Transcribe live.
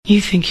You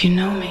think you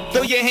know me?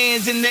 Throw your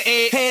hands in the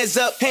air, hands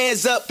up,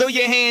 throw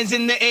your hands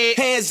in the air,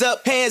 hands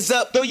up,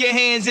 throw your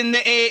hands in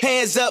the air,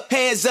 hands up,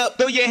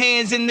 throw your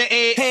hands in the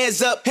air,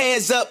 hands up,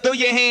 throw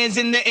your hands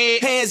in the air,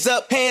 hands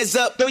up,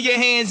 throw your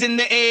hands in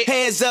the air,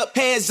 hands up,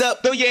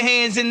 throw your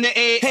hands in the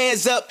air,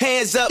 hands up,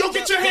 Don't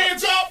get your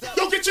hands up,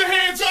 don't get your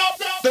hands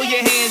up. Throw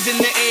your hands in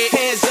the air,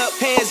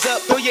 hands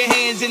up, throw your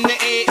hands in the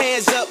air,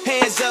 hands up,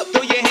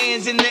 throw your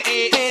hands in the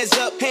air, hands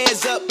up,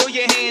 throw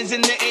your hands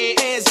in the air,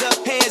 hands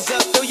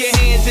up, throw your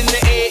hands in the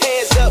air,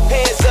 hands up, throw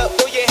your hands in the air, hands up,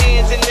 throw your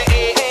hands in the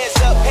air, hands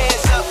up,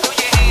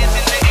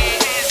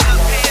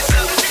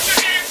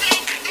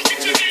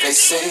 They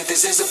say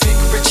this is a big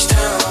rich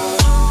town.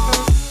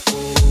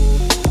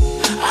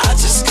 I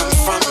just come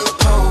from the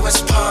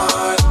poet's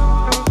part.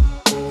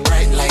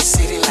 Bright light,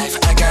 city life,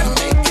 I gotta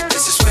make it.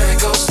 This is where it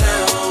goes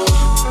down.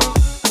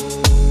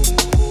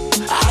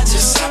 I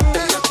just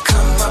happen to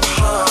come up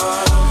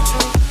hard.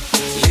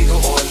 Legal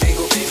or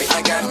illegal, baby,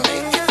 I gotta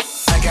make it.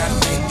 I gotta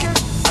make it.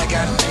 I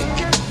gotta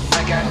make it.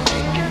 I gotta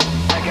make it.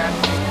 I gotta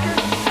make it.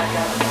 I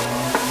gotta make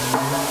it.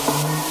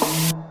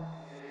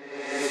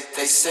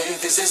 They say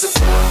this is a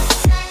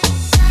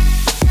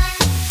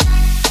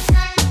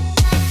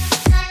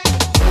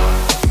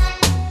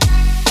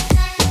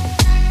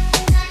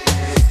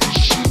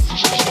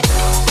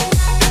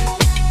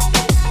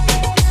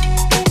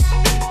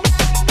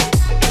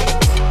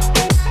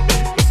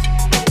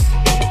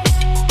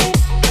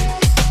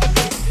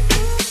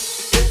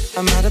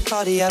I'm at a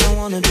party I don't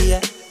wanna be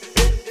at,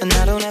 and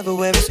I don't ever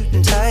wear a suit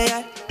and tie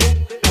yet.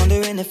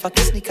 Wondering if I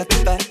can sneak out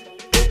the back.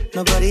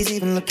 Nobody's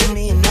even looking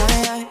me in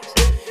my eyes.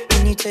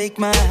 When you take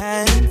my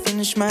hand,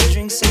 finish my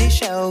drink, say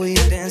shall we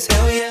dance?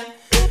 Hell yeah.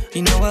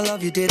 You know I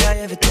love you, did I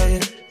ever tell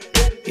you?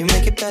 You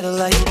make it better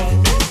like that.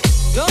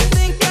 Don't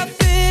think I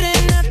fit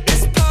in at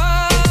this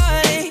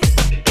party.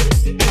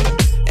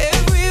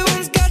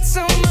 Everyone's got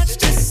so much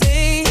to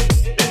say.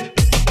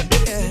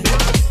 Yeah.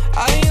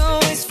 I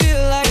always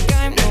feel like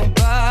I'm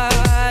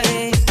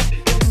nobody.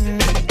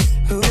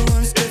 Who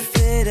wants to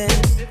fit in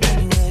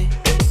anyway?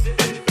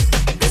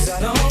 'Cause I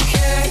don't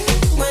care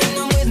when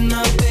I'm with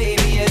my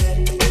baby,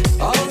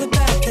 yeah. All the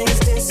bad things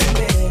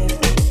disappear.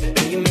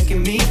 You're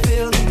making me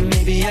feel that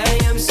maybe I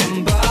am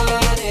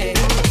somebody.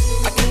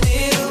 I can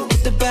deal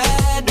with the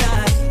bad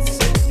nights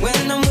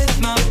when I'm with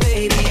my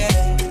baby,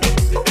 yeah.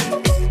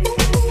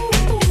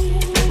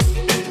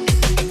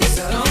 'Cause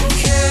I don't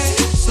care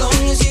as long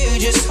as you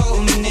just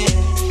hold me near.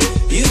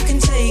 You can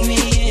take me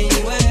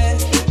anywhere.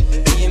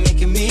 You're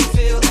making me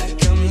feel like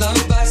I'm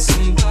loved by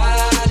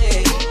somebody.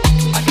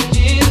 I can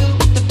deal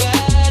with the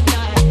bad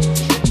nights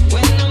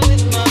when I'm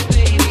with my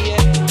baby,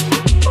 yeah.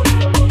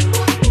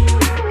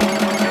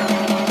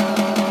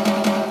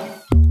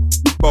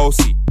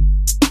 Bossy,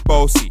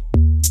 bossy,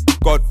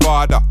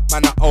 Godfather,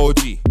 man a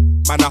OG,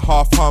 man a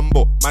half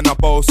humble, man a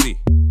bossy.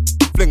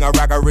 Fling a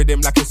rag a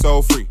rhythm like it's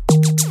all free.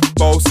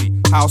 Bossy,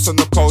 house on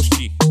the coast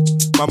G.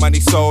 My money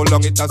so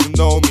long it doesn't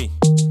know me.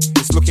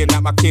 It's looking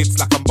at my kids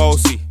like I'm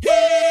bossy.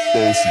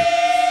 Bossy.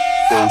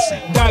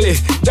 Dale,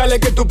 dale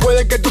que tú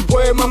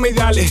puedes, mami,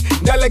 dale.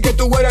 Dale que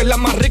tú eres la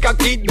más rica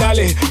aquí,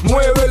 dale.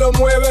 Muévelo,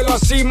 muévelo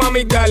así,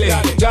 mami, dale.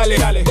 Dale,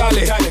 dale,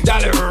 dale,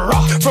 dale.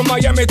 From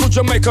Miami to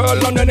Jamaica,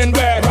 London and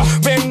back.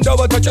 Bend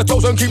over, touch your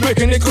toes and keep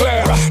making it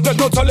clear. There's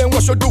no telling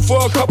what she'll do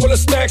for a couple of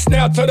stacks.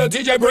 Now to the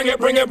DJ, bring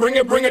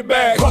it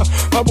back.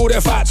 Her booty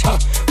fat,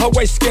 her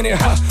waist skinny,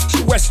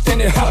 she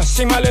Westin' it,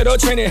 she my little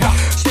Trini,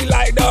 she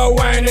like the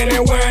winding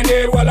and wind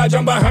it while I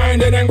jump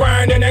behind it and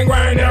grind it.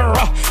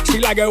 She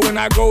like it when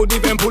I go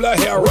deep and pull her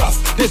hair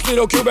rough. This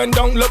little Cuban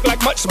don't look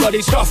like much, but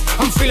he's tough.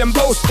 I'm feeling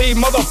boasty,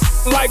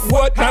 like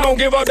what? I don't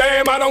give a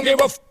damn, I don't give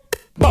a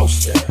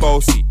boasty.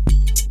 Bossy,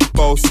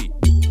 bossy,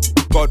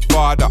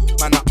 Godfather,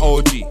 man a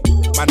OG,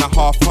 man a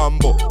half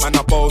humble, man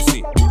a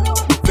bossy.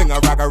 Fling a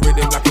rag a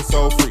rhythm like it's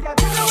all free.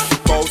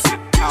 Bossy,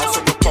 house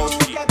on the coast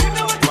G.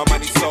 My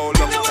money so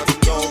long it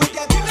doesn't know me.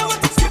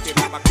 It's looking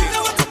at my kids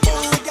like I'm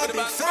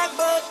bossy.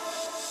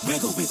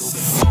 wiggle, wiggle,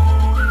 wiggle.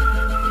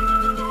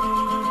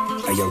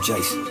 Hey, yo,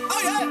 Jason.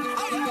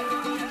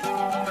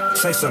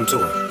 Say something to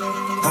her.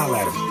 Holla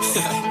at her.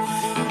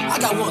 I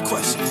got one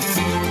question.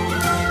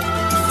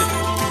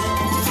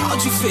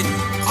 How'd you fit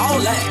all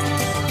that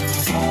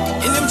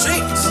in them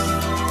jeans?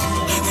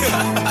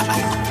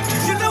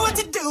 You know what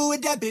to do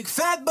with that big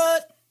fat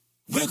butt.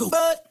 Wiggle,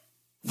 butt,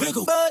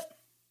 wiggle, butt,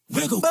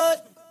 wiggle,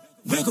 butt,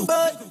 wiggle,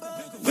 butt,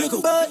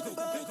 wiggle, butt,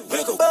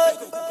 wiggle, butt,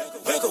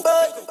 wiggle,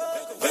 butt,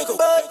 wiggle,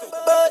 butt,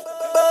 butt, butt,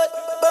 butt,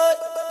 butt,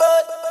 butt,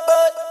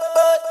 butt,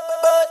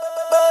 butt,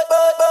 butt,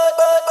 butt, butt,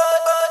 butt.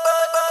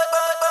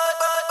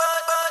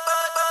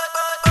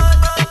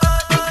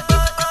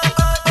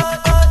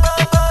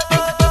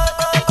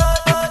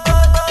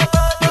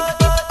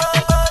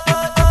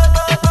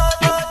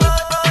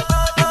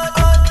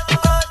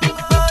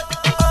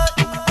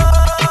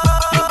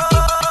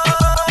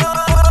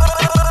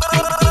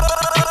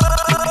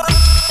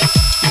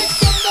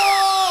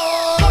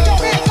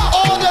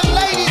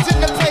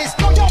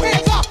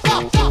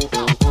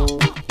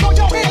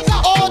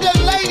 All the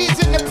ladies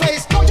in the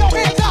place, throw your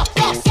hands up,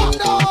 up, up,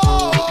 up.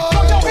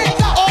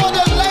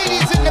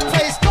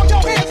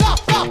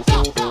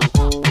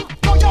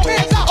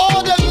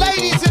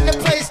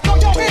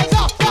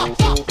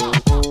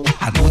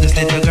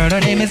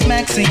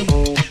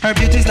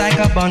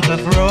 bunch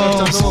of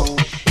roses.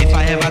 If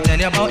I ever tell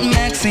you about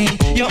Maxine,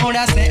 you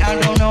older say I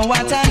don't know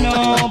what I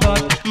know,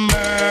 but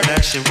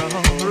murder she wrote.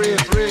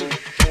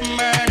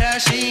 Murder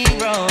she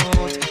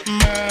wrote.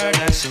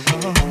 Murder she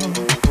wrote.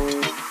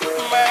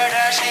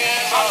 Murder she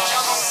wrote.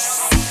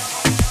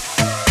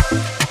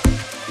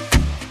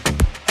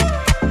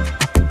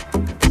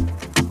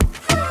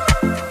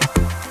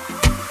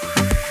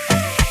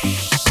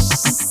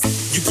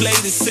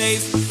 Played it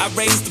safe, I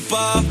raised the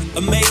bar,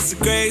 amazing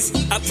grace,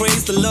 I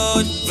praise the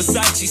Lord,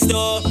 Versace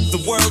store,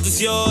 the world is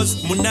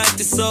yours,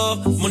 Monate so,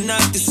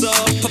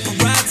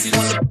 paparazzi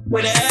on the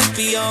with the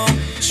FB on,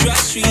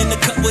 Strashy in the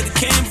cup with a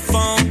camera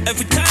phone,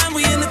 every time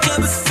we in the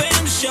club it's a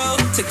family show,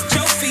 take the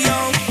trophy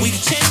on, we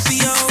the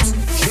champions.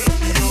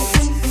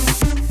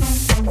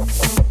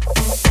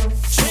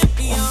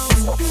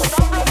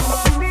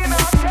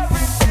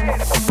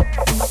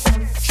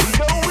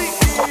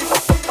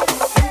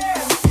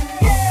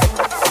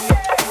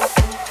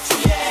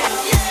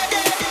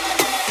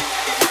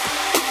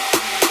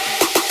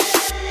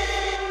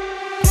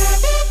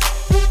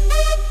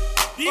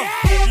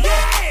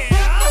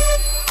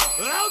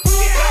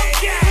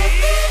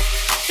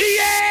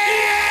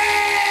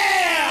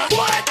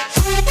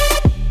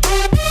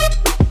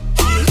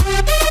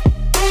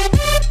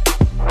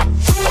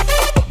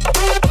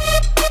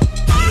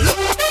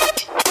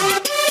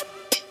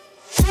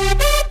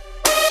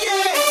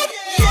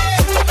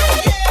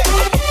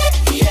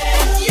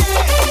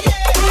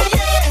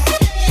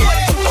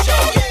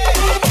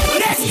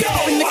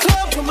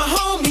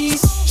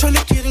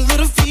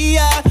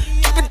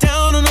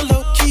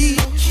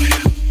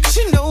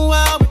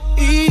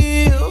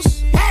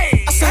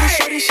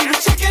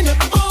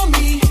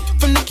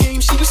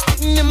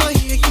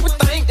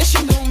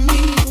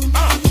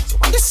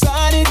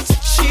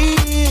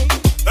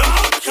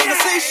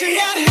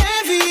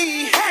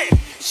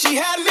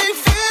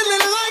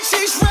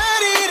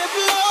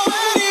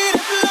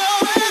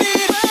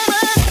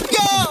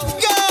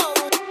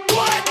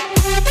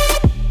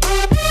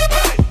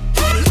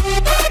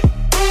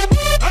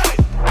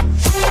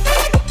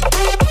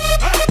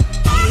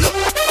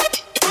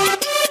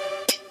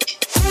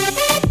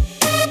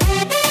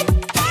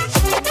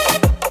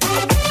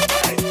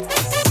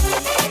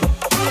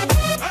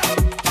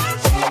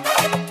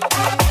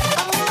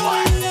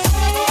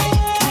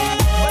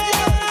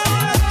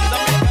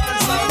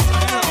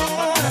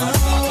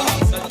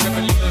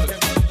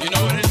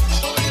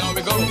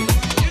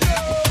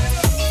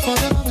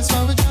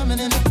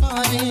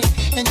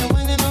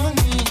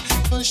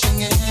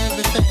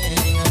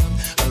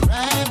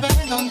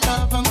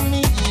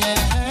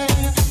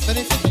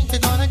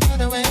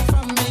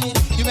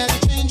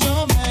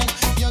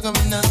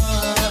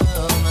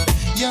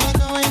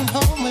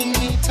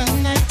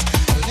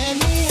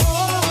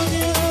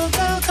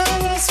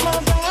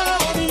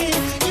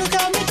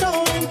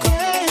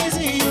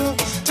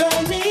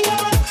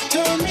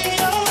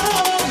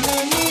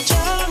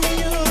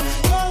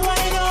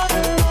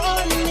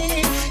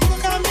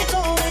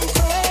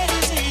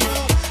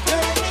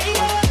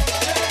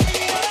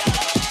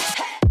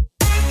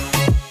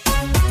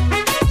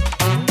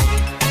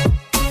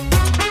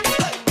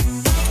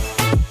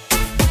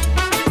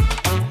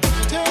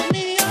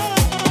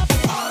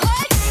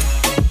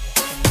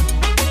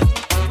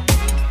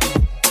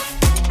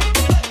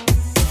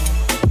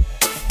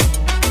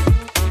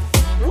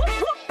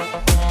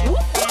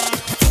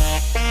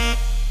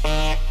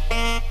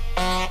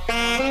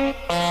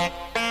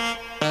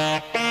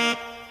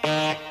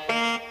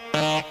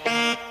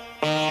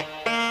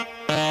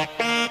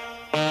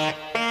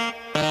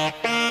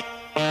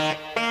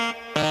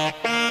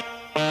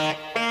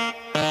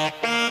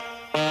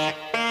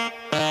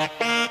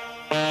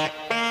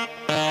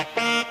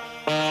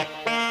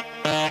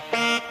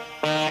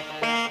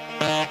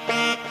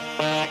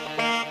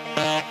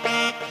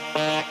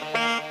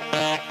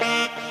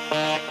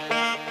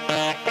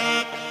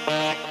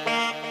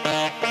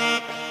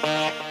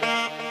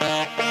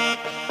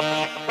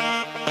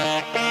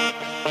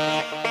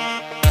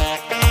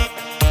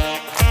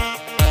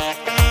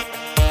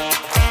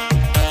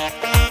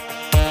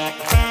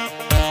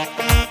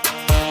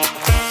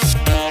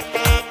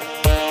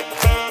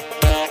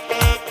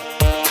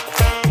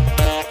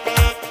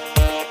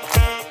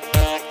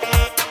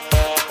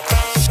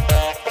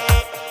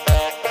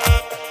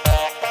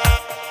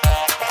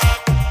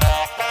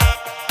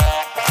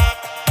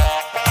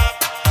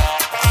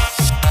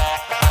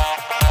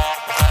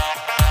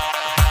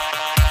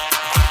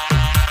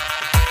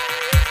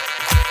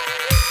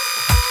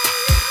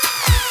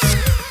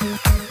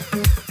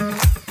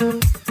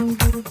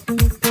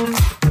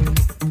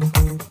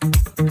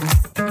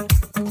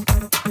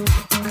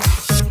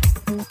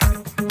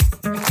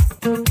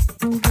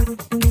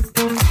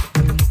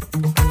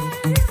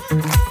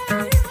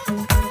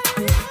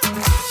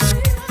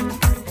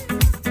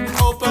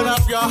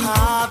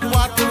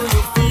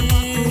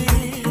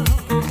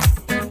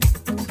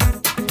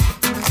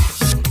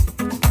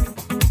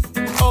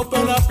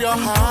 your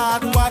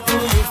heart, what do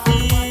you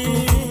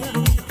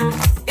feel?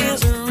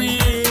 Is it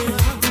real?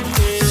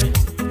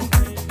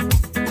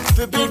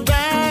 The Big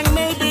Bang.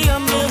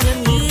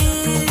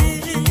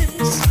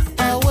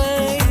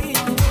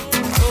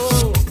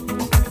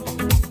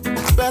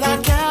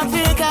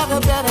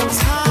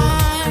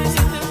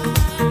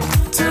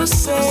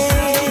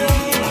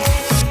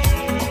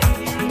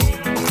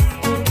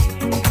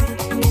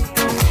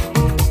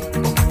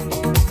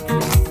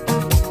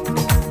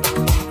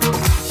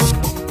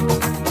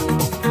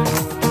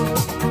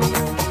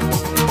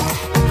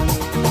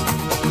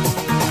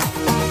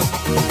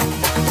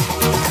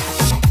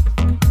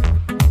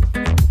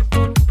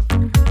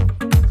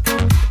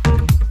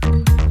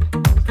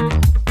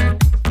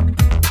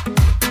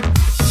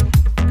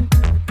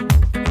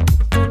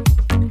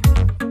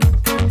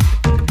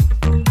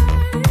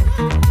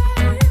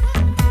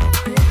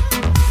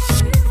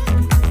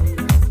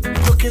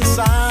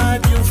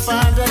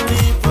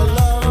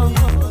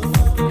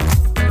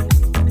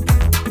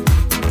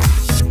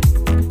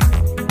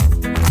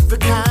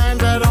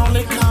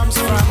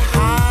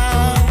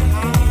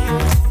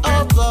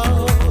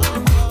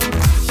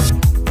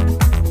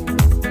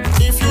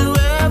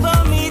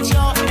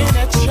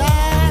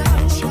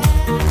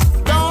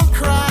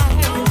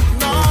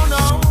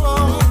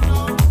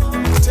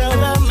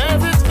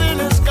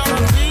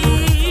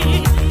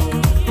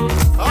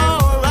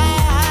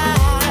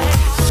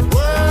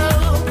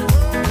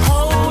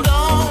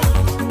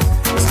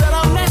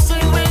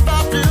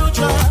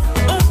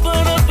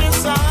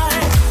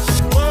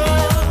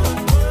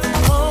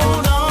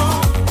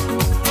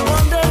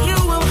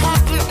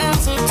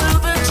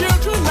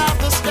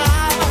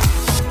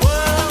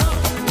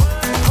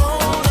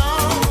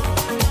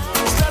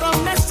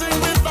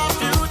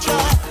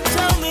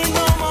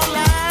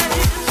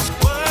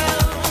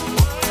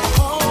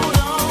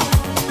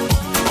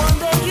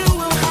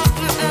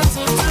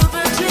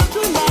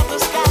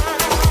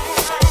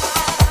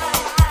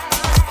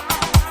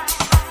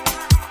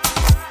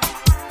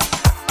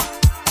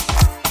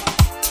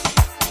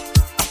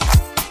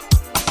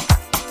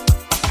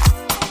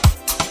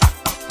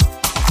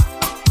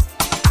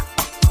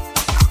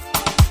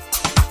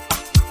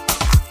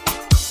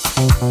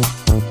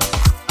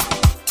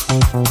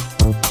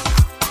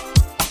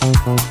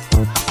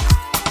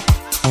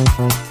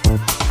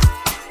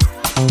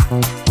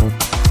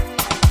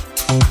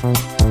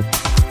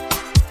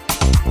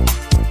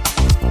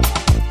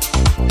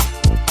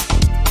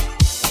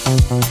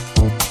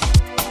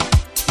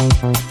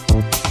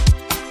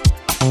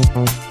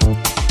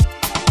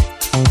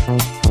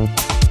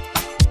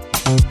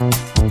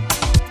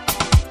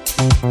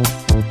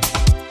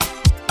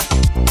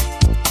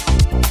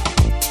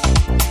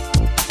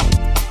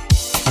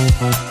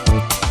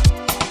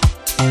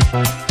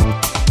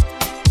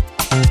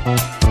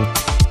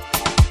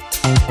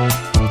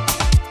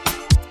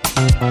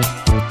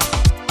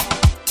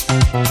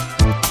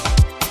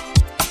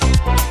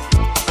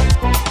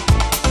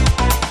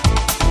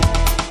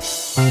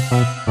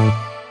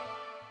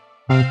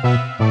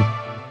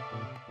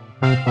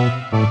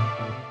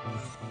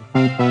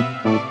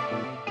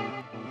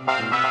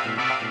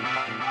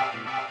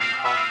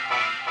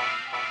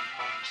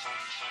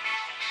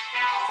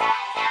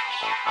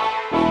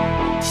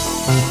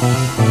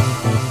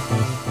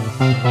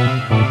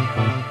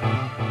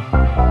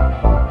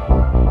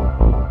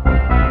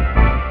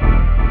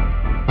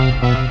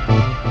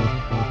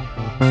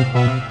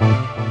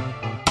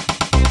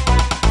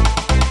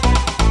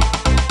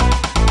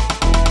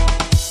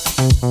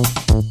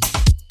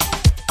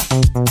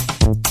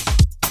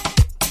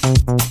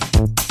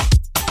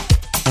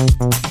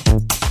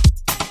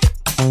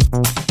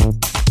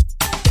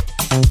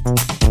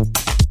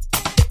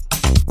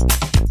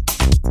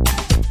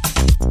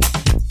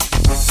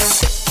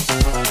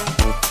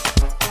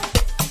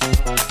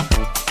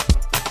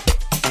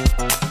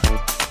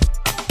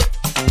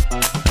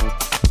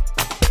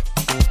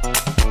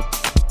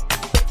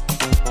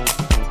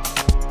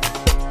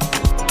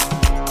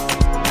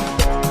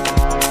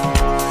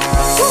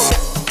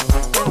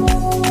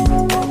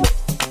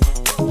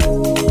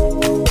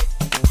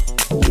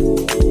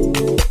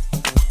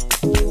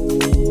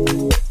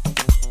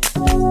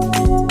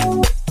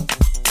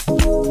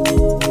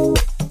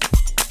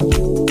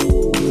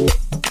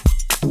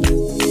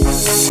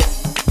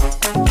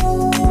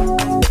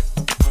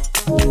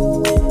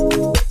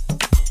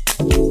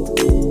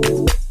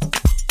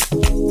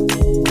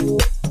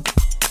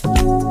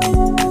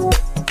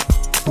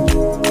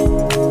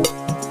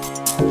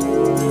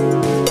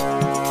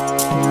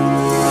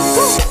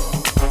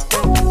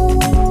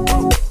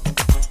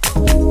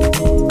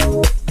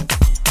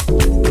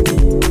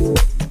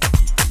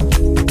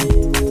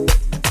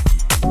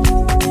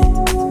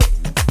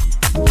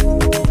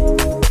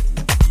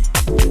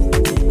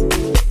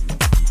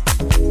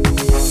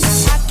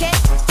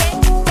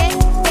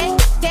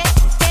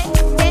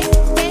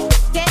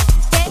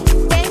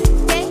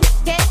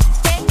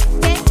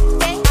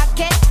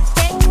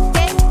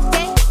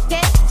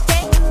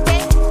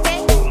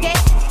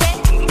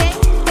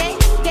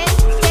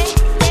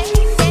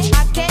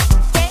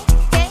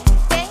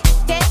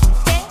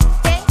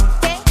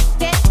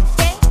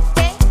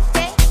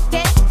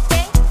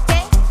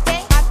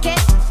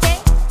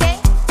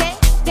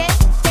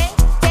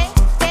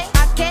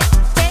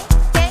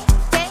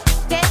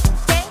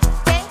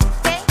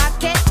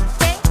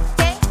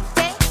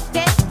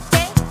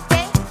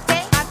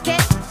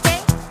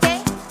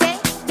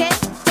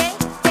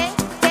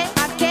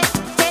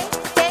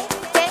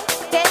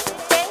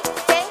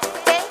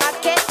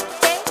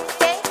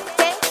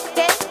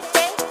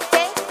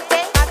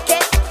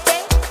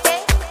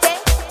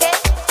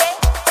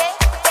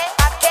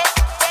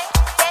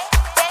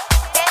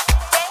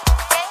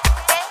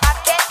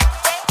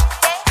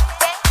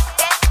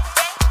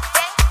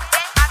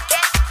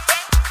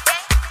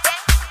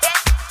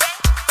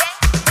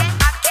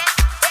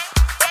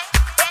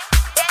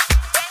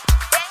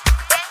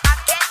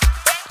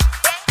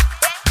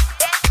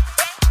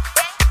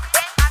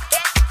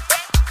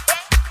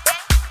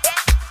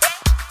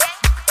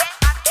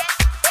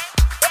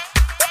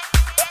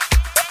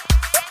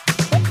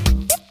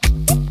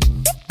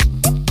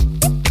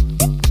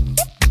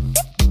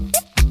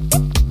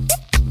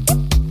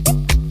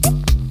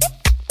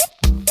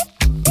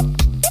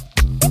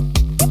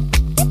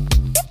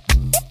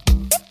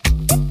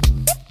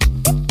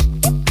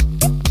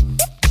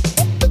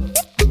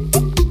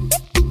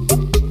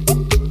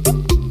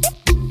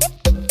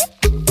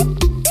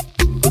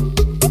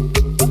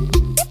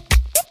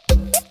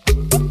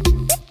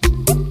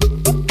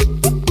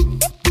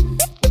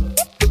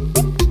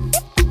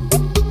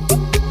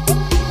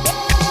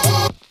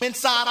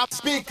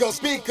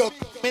 speaker,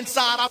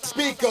 inside out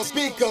speaker,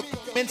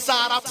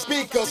 inside out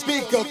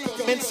speaker,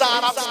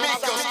 inside out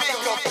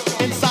speaker,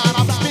 inside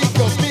out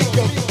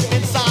speaker,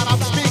 inside out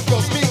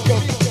speaker,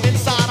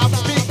 inside out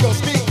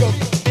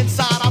speaker,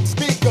 inside out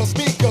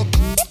speaker.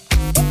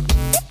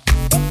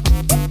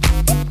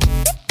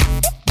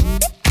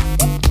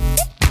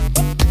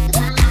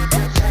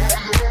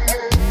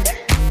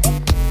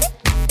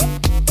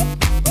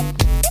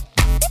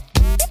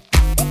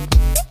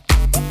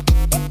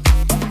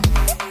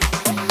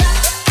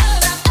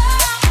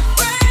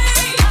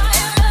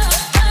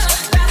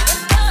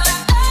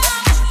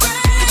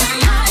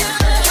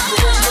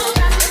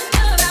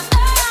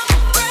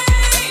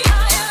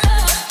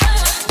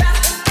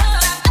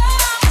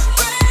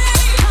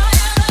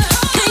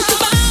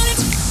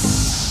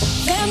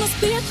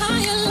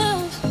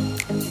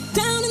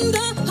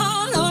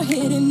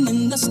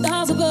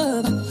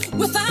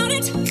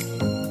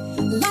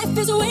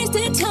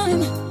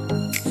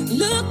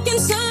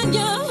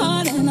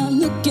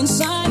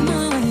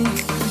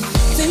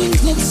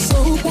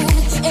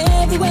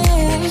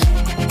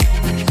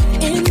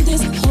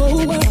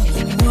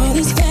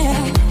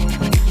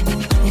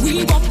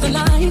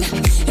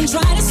 And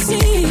try to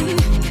see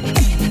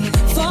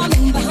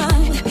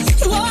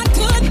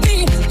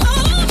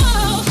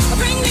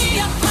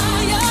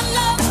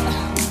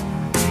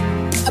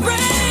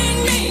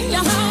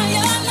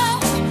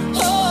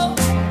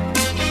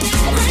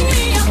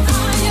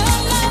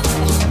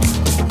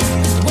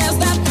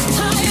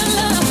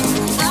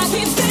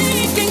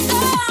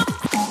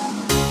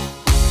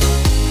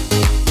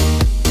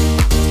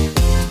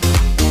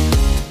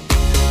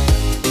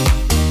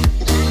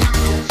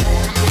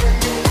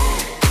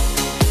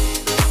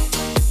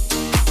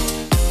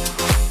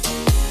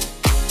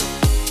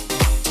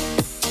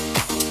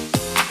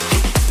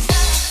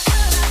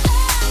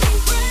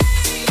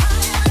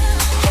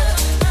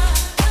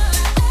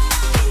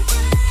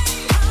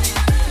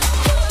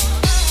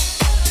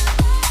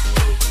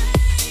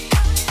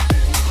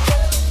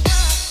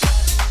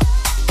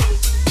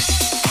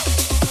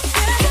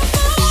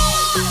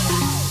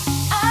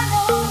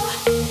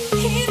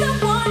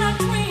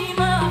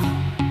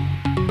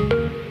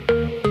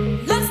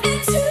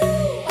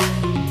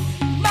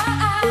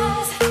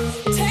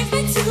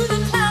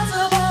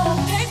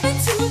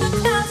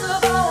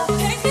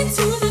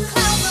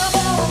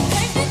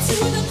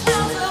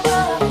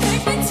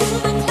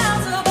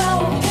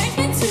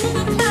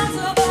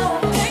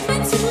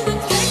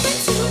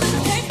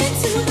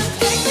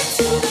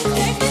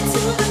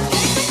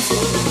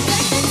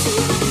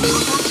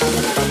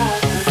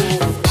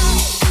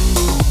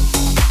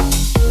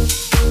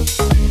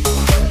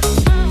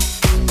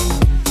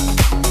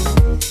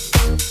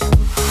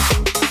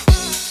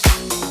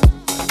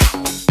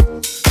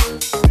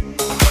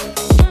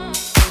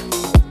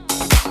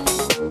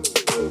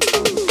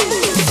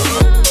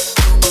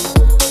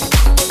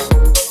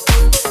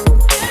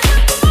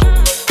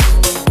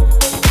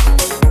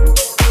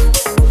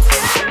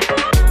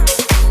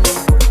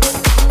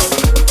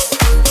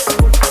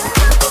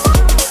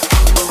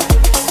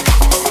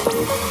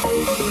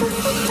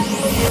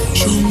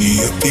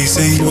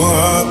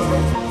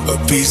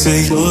piece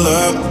of your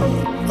love.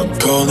 I'm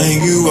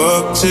calling you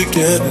up to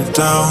get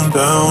down,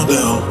 down,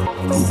 down.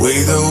 The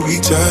way that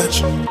we touch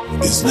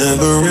is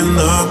never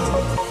enough.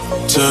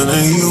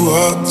 Turning you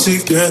up to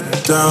get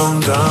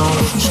down, down.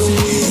 Show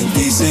me a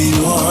piece of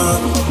your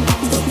heart,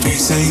 a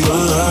piece of your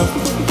love.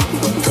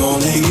 I'm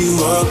calling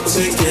you up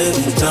to get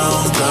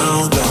down,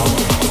 down, down.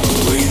 The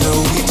way that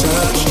we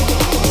touch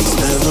is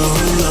never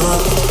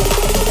enough.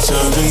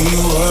 Turning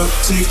you up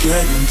to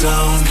get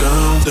down,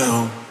 down,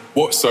 down.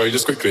 What? Sorry,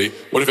 just quickly.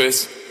 What if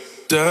it's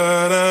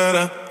da da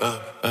da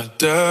da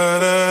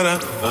da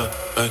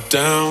da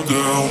down,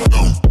 down,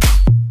 down.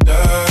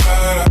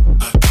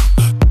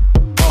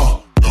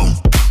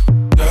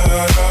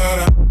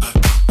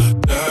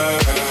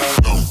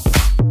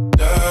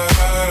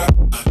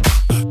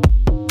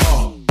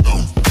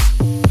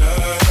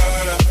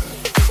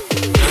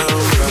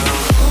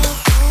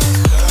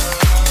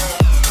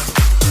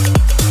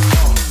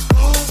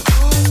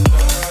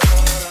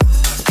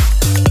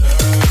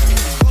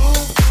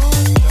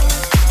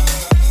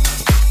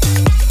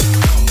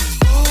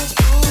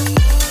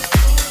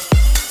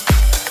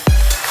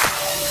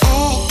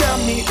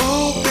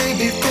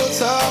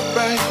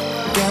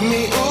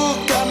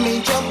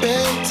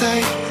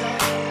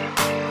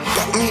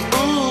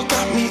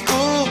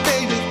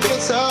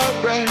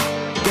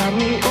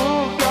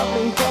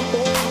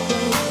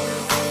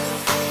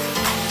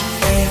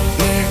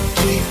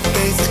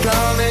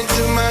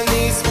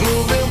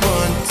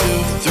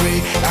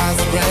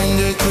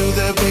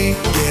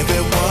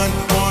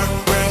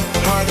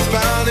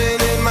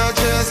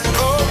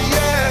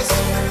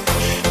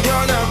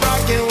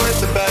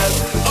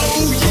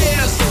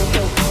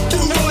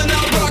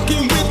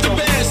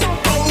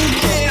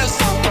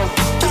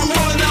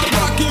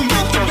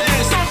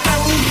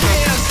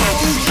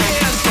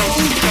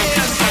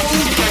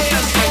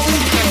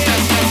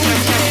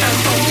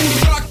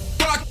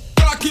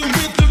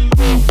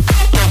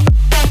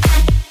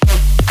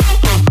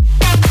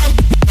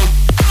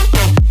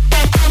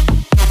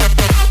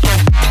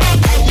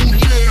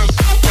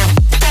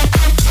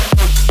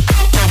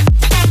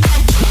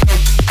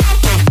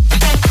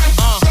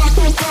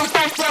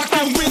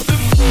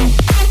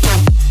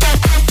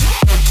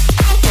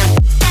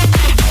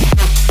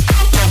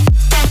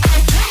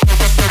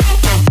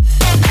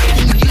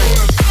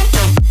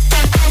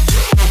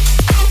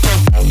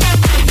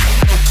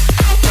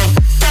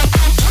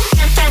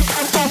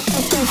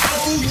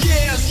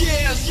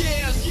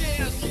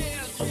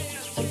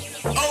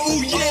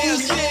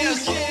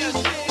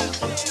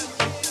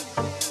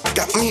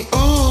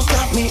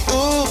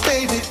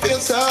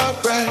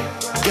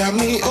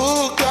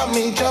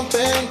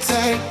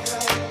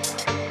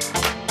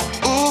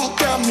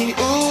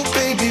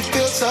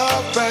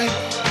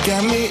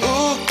 Got me,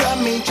 ooh,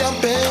 got me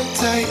jumping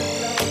tight.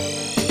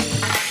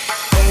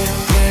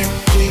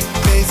 Energy,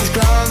 bass is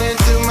crawling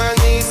to my